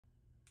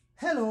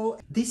Hello,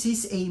 this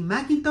is a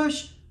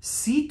Mcintosh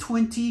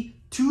C20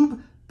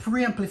 tube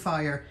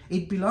preamplifier.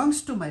 It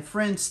belongs to my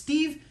friend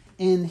Steve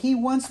and he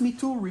wants me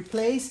to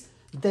replace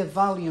the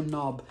volume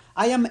knob.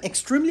 I am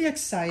extremely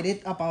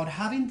excited about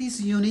having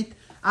this unit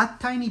at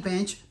Tiny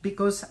Bench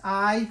because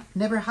I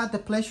never had the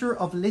pleasure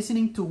of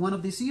listening to one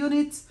of these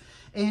units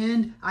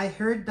and I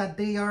heard that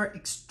they are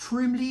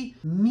extremely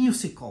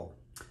musical.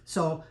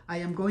 So I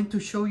am going to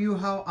show you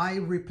how I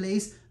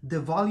replace the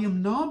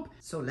volume knob.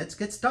 So let's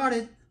get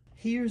started.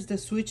 Here's the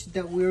switch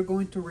that we're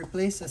going to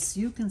replace. As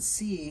you can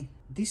see,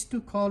 these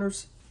two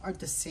colors are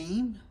the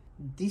same.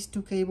 These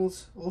two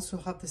cables also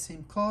have the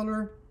same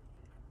color.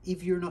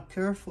 If you're not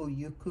careful,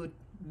 you could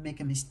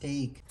make a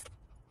mistake.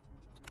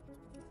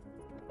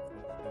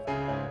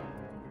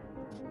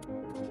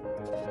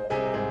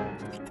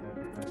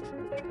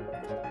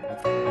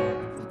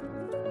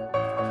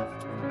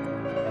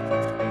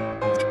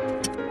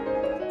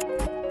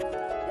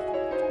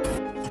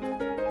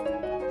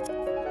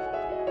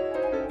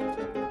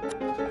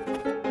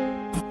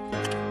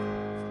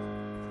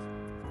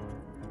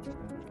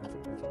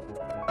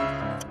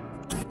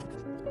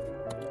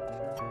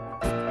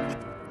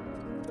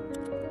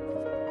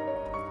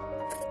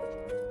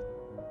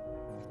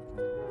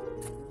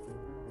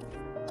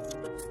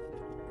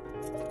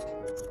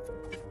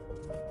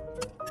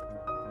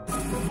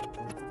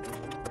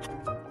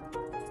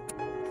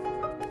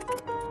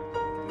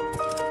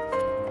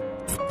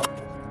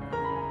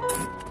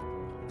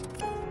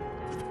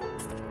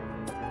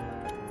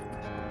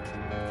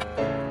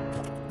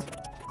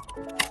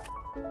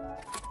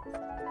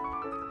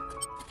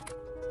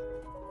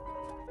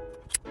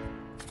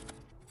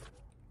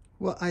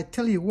 Well, I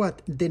tell you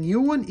what, the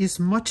new one is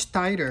much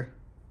tighter.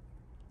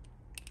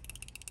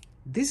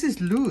 This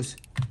is loose.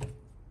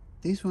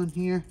 This one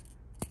here,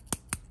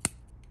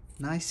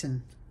 nice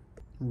and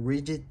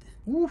rigid.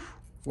 Oof,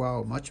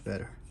 wow, much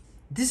better.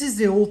 This is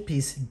the old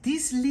piece.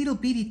 This little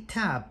bitty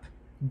tab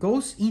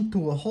goes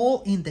into a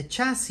hole in the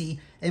chassis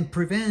and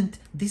prevent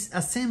this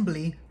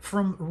assembly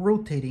from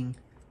rotating.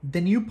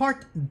 The new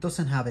part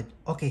doesn't have it.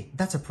 Okay,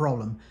 that's a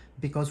problem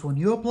because when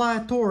you apply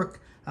a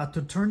torque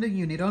to turn the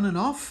unit on and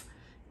off,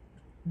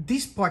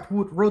 this part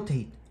would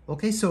rotate.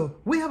 Okay, so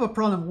we have a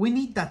problem. We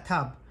need that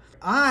tab.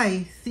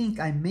 I think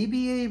I may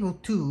be able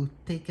to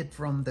take it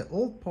from the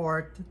old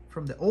part,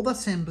 from the old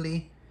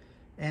assembly,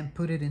 and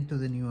put it into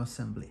the new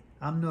assembly.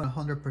 I'm not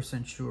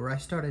 100% sure. I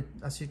started,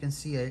 as you can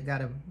see, I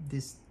got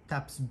these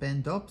tabs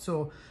bent up,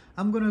 so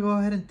I'm gonna go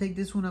ahead and take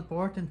this one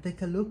apart and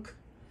take a look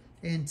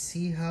and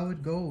see how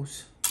it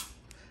goes.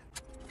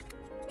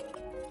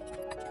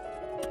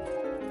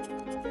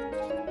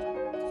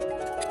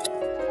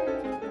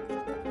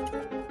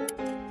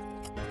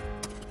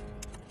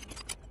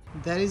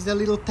 That is the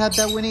little tab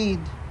that we need.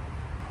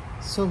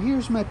 So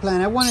here's my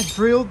plan. I want to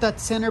drill that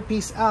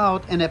centerpiece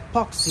out and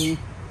epoxy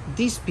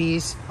this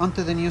piece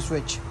onto the new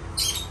switch.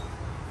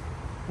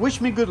 Wish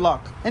me good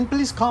luck. And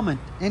please comment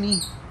any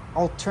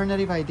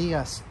alternative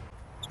ideas.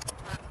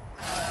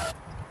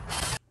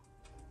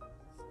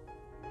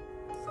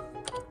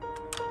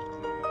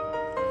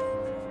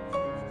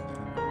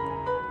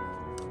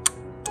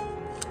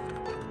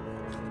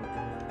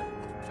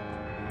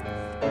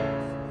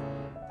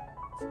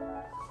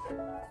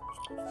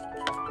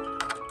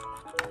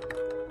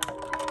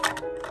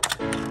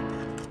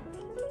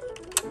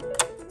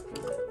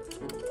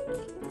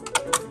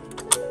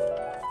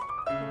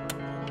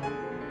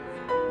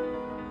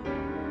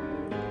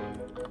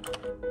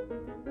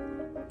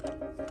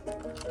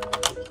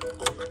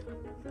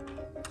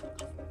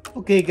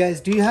 Okay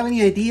guys, do you have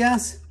any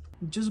ideas?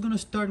 I'm just gonna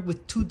start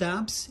with 2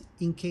 dabs.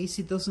 In case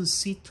it doesn't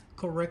sit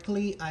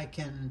correctly, I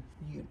can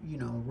you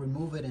know,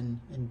 remove it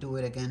and do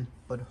it again.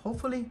 But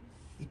hopefully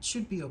it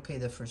should be okay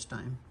the first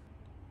time.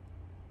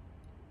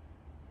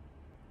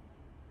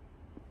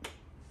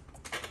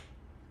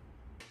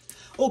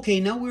 Okay,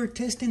 now we're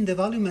testing the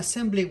volume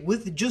assembly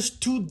with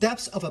just 2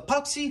 dabs of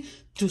epoxy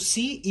to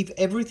see if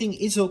everything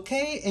is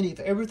okay. And if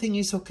everything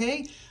is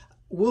okay,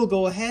 we'll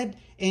go ahead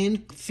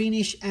and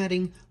finish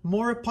adding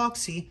more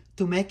epoxy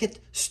to make it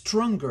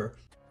stronger.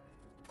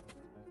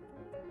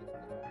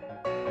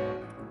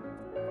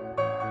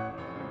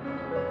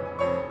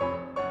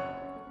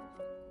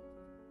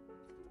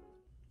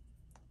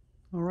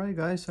 All right,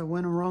 guys, I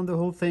went around the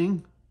whole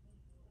thing.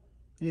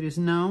 It is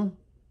now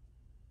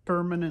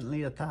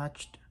permanently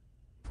attached.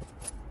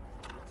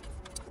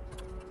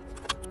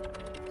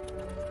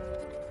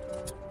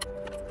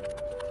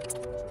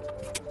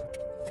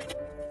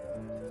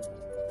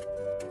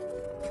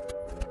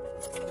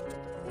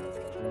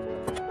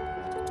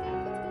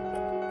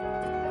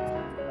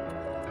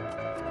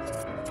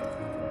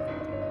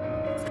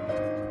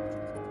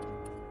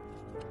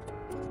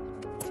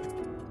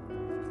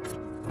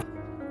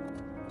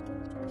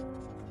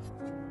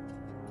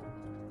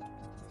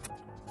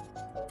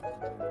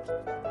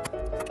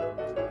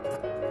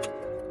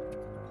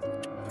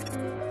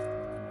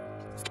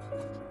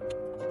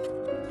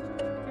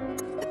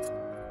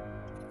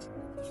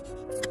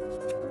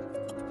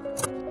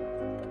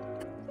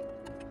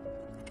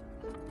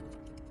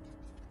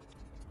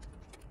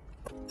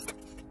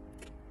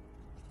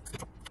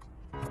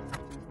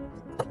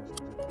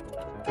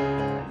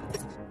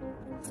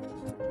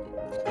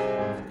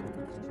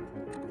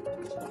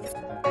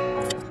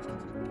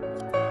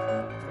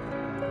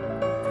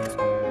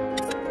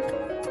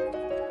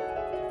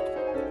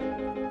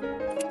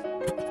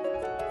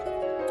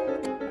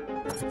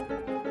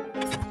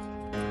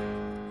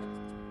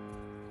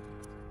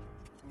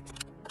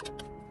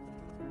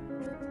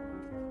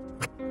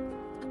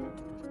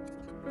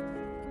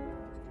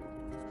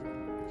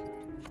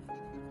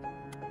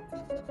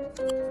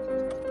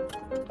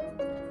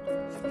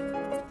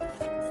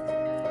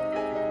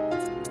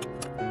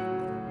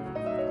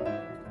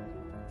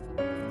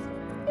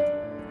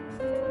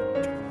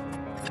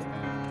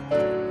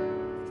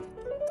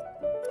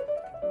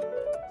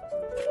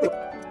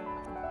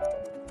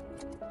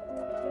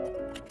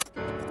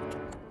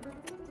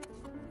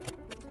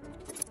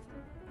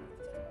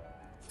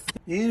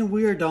 And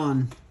we're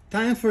done.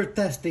 Time for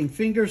testing,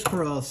 fingers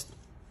crossed.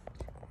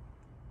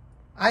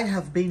 I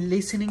have been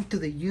listening to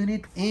the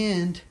unit,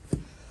 and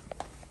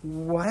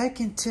what I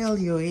can tell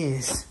you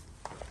is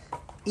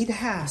it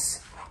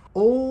has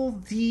all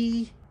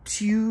the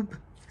tube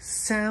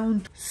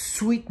sound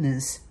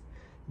sweetness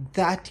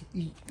that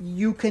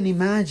you can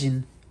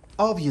imagine,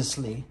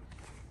 obviously.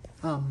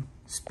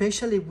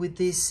 Especially with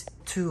these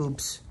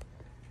tubes.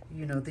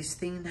 You know, this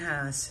thing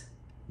has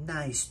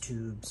nice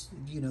tubes.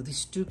 You know,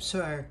 these tubes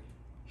are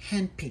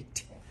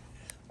handpicked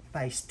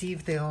by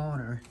Steve, the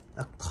owner,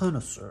 a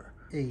connoisseur,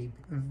 a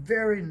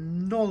very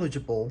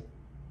knowledgeable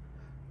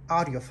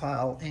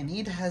audiophile, and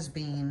it has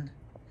been,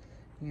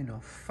 you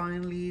know,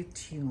 finely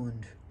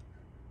tuned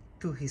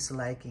to his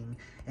liking,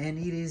 and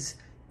it is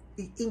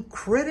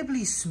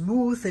incredibly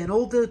smooth, and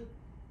all the,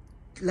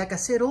 like I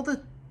said, all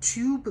the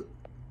tube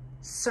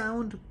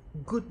sound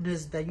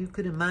goodness that you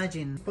could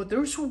imagine. But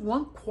there's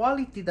one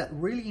quality that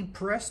really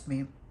impressed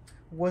me,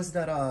 was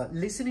that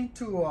listening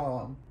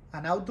to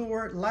an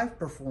outdoor live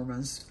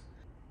performance,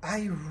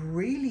 I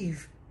really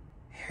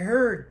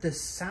heard the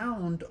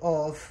sound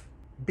of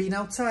being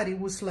outside. It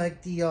was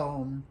like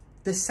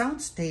the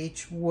sound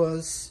stage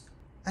was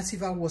as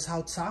if I was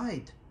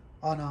outside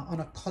on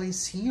a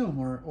coliseum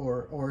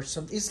or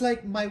something. It's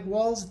like my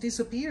walls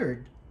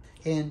disappeared,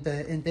 and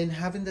then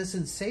having the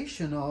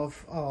sensation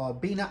of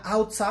being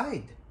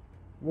outside.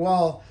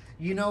 Well,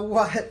 you know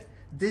what?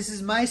 This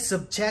is my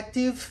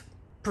subjective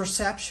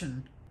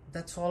perception.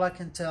 That's all I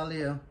can tell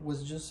you. It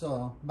was just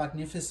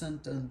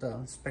magnificent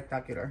and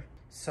spectacular.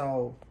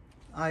 So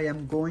I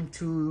am going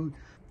to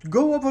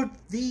go over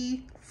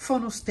the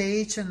funnel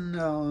stage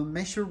and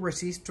measure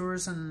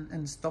resistors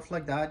and stuff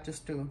like that,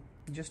 just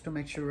to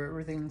make sure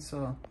everything's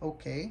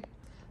okay.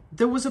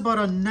 There was about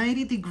a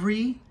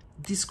 90-degree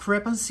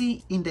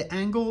discrepancy in the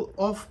angle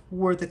of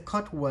where the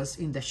cut was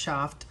in the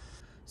shaft.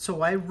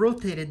 So I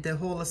rotated the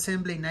whole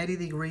assembly 90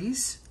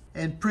 degrees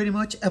and pretty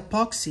much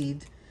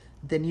epoxied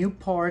the new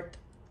part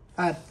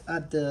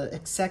at the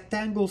exact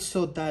angle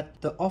so that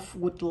the off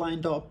would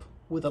line up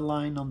with a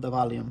line on the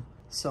volume.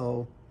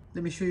 So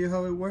let me show you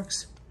how it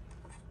works.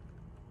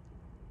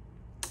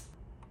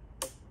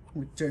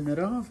 We turn it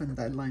off and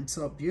that lines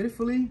up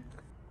beautifully.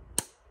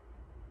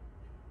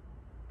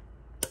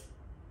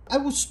 I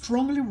would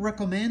strongly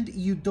recommend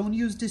you don't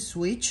use this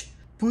switch.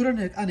 Put on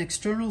an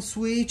external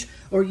switch,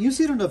 or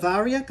use it on a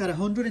Variac at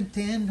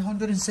 110,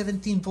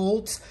 117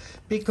 volts,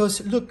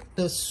 because look,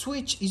 the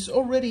switch is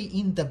already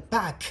in the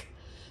back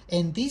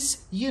and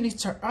these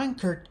units are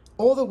anchored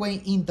all the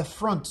way in the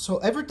front. So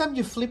every time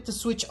you flip the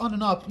switch on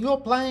and off, you're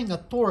applying a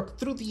torque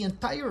through the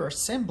entire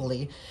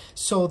assembly.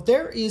 So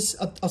there is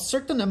a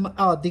certain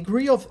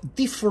degree of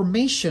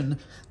deformation.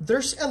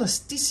 There's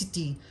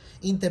elasticity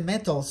in the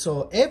metal.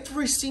 So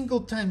every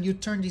single time you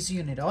turn this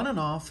unit on and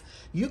off,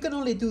 you can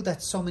only do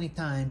that so many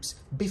times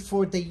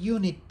before the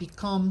unit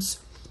becomes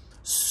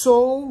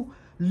so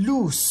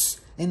loose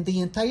and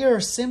the entire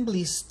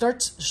assembly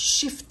starts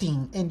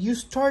shifting and you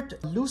start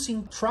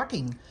losing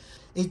tracking.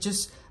 It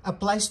just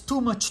applies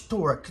too much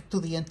torque to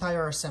the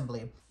entire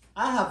assembly.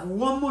 I have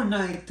one more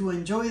night to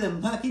enjoy the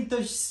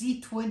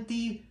Mcintosh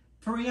C20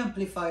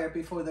 preamplifier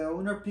before the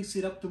owner picks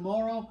it up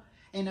tomorrow,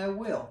 and I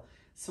will.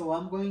 So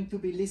I'm going to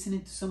be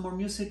listening to some more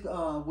music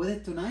with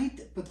it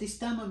tonight, but this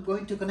time I'm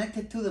going to connect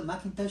it to the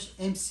Mcintosh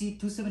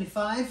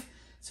MC275.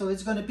 So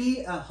it's going to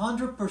be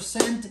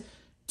 100%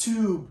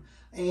 tube.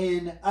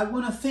 And I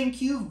want to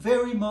thank you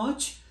very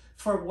much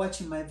for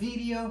watching my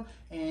video,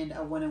 and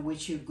I want to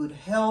wish you good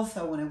health.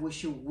 I want to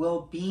wish you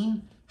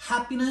well-being,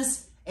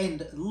 happiness,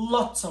 and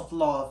lots of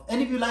love.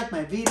 And if you like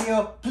my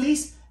video,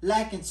 please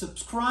like and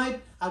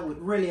subscribe. I would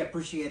really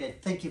appreciate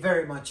it. Thank you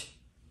very much.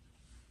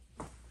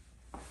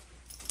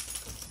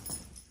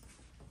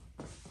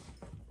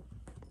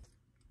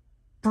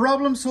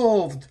 Problem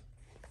solved.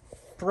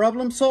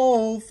 Problem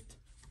solved.